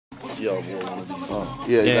Yo, boy, Yeah, you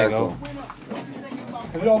There you guys go. go.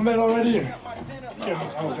 Have y'all met already? I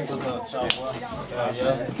don't think so. Shawboy.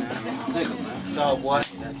 Yeah. Zigga, man. Shawboy.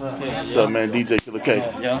 That's up. Yeah, What's up, man? DJ Killer K.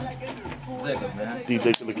 Yeah. Zigga, man.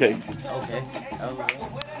 DJ Killer K. Okay.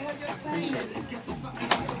 Appreciate it.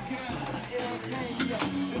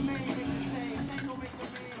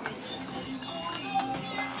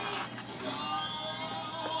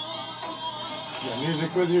 Yeah,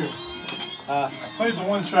 music with you. I played the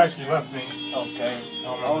one track you left me. Okay.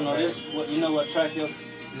 Oh no, this. What you know? What track yours?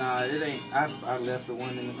 Nah, it ain't. I left the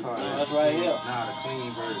one in the car. No, that's right here. Nah, the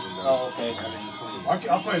clean version though. Oh, okay. That ain't clean.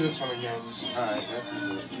 I'll play this one again. Alright, that's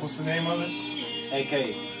good. What's the name of it? AK.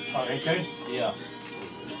 Oh, AK? Yeah.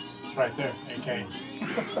 It's right there, AK. Dang,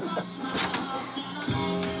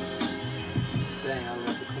 I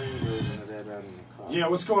left the clean version of that out in the car. Yeah,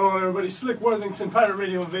 what's going on, everybody? Slick Worthington, Pirate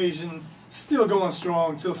Radio Invasion, still going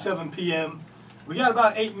strong till 7 p.m. We got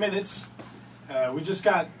about 8 minutes. We just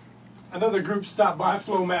got another group stopped by,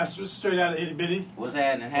 Flow Masters, straight out of Itty Bitty. What's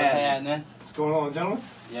happening? What's going on, gentlemen?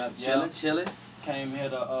 Yep, Chilling. Came here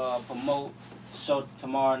to promote show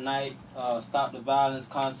tomorrow night. Stop the Violence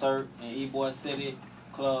concert in E-Boy City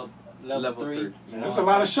Club Level 3. You know There's a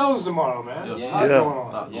lot of shows tomorrow, man. Yeah. A lot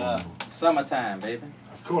going on. Yeah. Summertime, baby.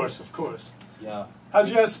 Of course. Yeah. How'd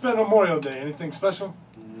you guys spend Memorial Day? Anything special?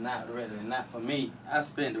 Not really, not for me. I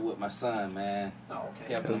spent it with my son, man. Oh,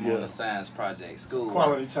 okay. Helping him on the science project. School.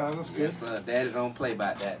 Quality time, that's good. Yes, sir. Daddy don't play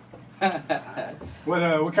about that.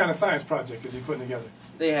 What kind of science project is he putting together?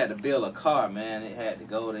 They had to build a car, man. It had to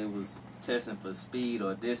go. They was testing for speed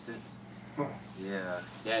or distance. Huh. Yeah.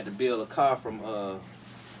 They had to build a car from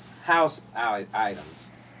house items.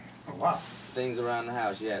 Oh, wow. Things around the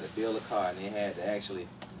house. You had to build a car, and they had to actually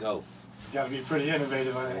go. Got to be pretty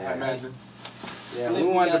innovative, I imagine. Yeah, we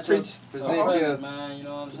wanted to present you, man, you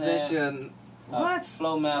know what I'm present saying? you. What?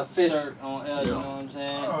 Flow Master shirt on L, you know what I'm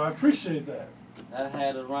saying? Oh, I appreciate that. I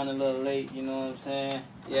had to run a little late, you know what I'm saying?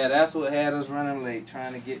 Yeah, that's what had us running late,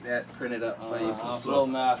 trying to get that printed up for you. Flow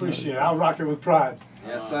Master. Appreciate it. I'll rock it with pride.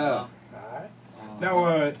 Yes, sir. All right.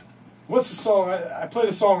 Now, what's the song? I played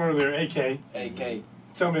a song earlier, AK. AK.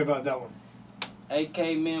 Tell me about that one.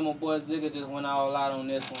 AK, me and my boy Zigga just went all out on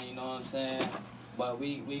this one, you know what I'm saying? But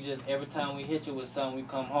we just, every time we hit you with something, we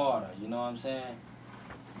come harder, you know what I'm saying?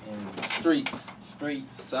 And Streets.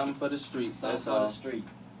 something for the streets, something That's for all. the street.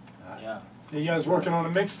 Yeah. Are you guys working on a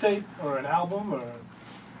mixtape or an album or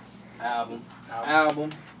Album.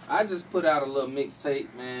 I just put out a little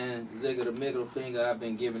mixtape, man. Zigga the Middle Finger. I've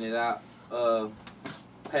been giving it out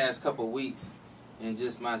past couple weeks in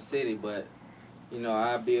just my city, but you know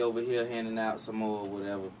I'll be over here handing out some more or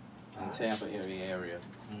whatever in Tampa area.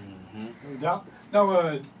 No doubt.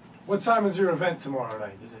 Now, what time is your event tomorrow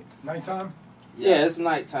night? Is it nighttime? Yeah, it's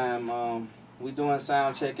nighttime. We doing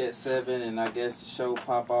sound check at 7, and I guess the show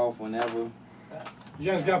pop off whenever.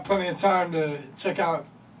 You guys got plenty of time to check out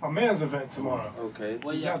my man's event tomorrow. Okay.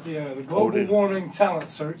 He's got the Global Warming Talent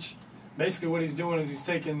Search. Basically what he's doing is he's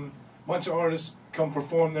taking a bunch of artists, come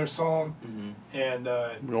perform their song, and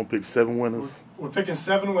We're going to pick 7 winners. we're picking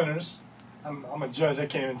 7 winners. I'm a judge, I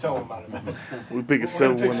can't even tell them about it, man. We're picking We're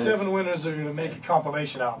 7 going to pick winners. 7 winners that are going to make a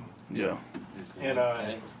compilation album. Yeah. And,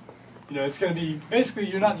 you know, it's going to be, basically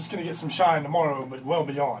you're not just going to get some shine tomorrow, but well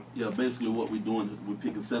beyond. Yeah, basically what we're doing is we're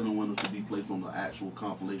picking 7 winners to be placed on the actual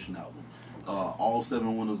compilation album. All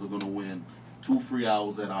 7 winners are going to win 2 free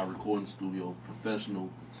hours at our recording studio, professional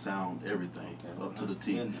sound, everything, up to the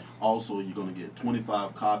T. Also, you're going to get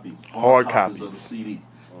 25 copies, hard copies of the CD.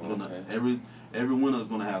 Every winner is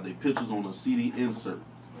going to have their pictures on a CD insert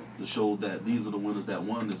to show that these are the winners that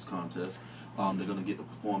won this contest. They're going to get to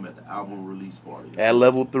perform at the album release party. At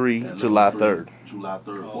Level 3, July 3rd. July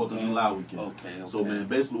 3rd, 4th of July weekend. So, man,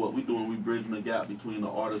 basically what we're doing, we're bridging the gap between the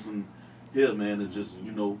artists and here, man, and just,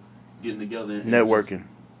 you know, getting together and Networking.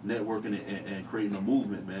 And creating a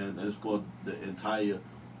movement, man, just for the entire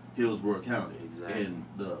Hillsborough County and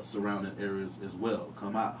the surrounding areas as well.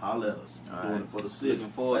 Come out, holler at us. Doing it for the city. Looking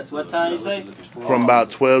forward to what time you say? From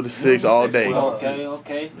about 12 to 6 all day.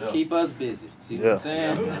 Okay. Yeah. Keep us busy. See what I'm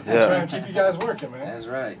saying? Trying to keep you guys working, man. That's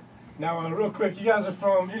right. Now, real quick, you guys are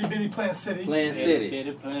from Itty Bitty Plant City. Plant City. They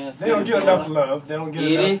don't get enough love. They don't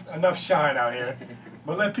get enough shine out here.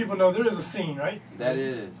 But let people know there is a scene, right? That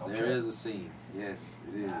is. There is a scene. Yes,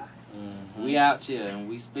 it is. We out here and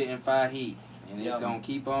we spitting fire heat. And it's going to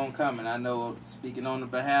keep on coming. I know, speaking on the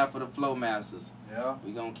behalf of the Flow Masters,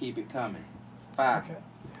 we're going to keep it coming. Fire. Okay.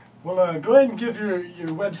 Well, go ahead and give your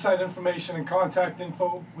website information and contact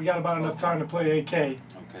info. We got about enough time to play AK. Okay.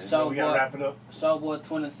 So we got to wrap it up.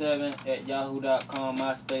 Shawboy27 at yahoo.com,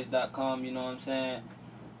 myspace.com, you know what I'm saying?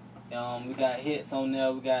 We got hits on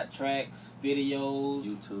there. We got tracks, videos,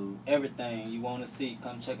 YouTube. everything you want to see.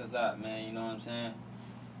 Come check us out, man. You know what I'm saying?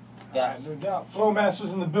 All right, no doubt.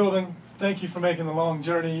 Flowmaster's in the building. Thank you for making the long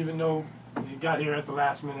journey, even though you got here at the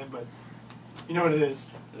last minute. But you know what it is.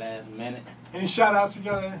 Last minute. Any shout outs you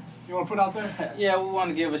want to put out there? Yeah, we want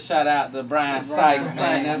to give a shout out to Brian Sykes,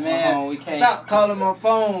 man. That's my home. We can't Stop calling my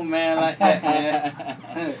phone, man, like that,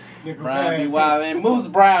 man. Brian be wild, man. Moose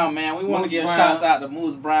Brown, man. We want to Moose give Brown. shouts out to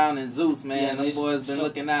Moose Brown and Zeus, man. Yeah, Them they boys been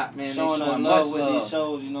looking out, man. They showing us showing love much with love. these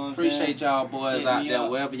shows, you know what I'm saying? Appreciate y'all boys Hit out me there,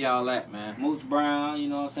 up. wherever y'all at, man. Moose Brown, you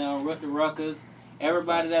know what I'm saying? Root the Ruckers.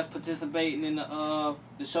 Everybody that's participating in the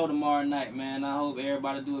show tomorrow night, man. I hope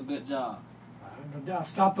everybody do a good job. No doubt.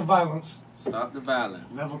 Stop the violence. Stop the violence.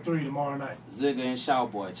 Level 3 tomorrow night. Zigga and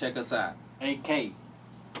Shawboy, check us out. AK.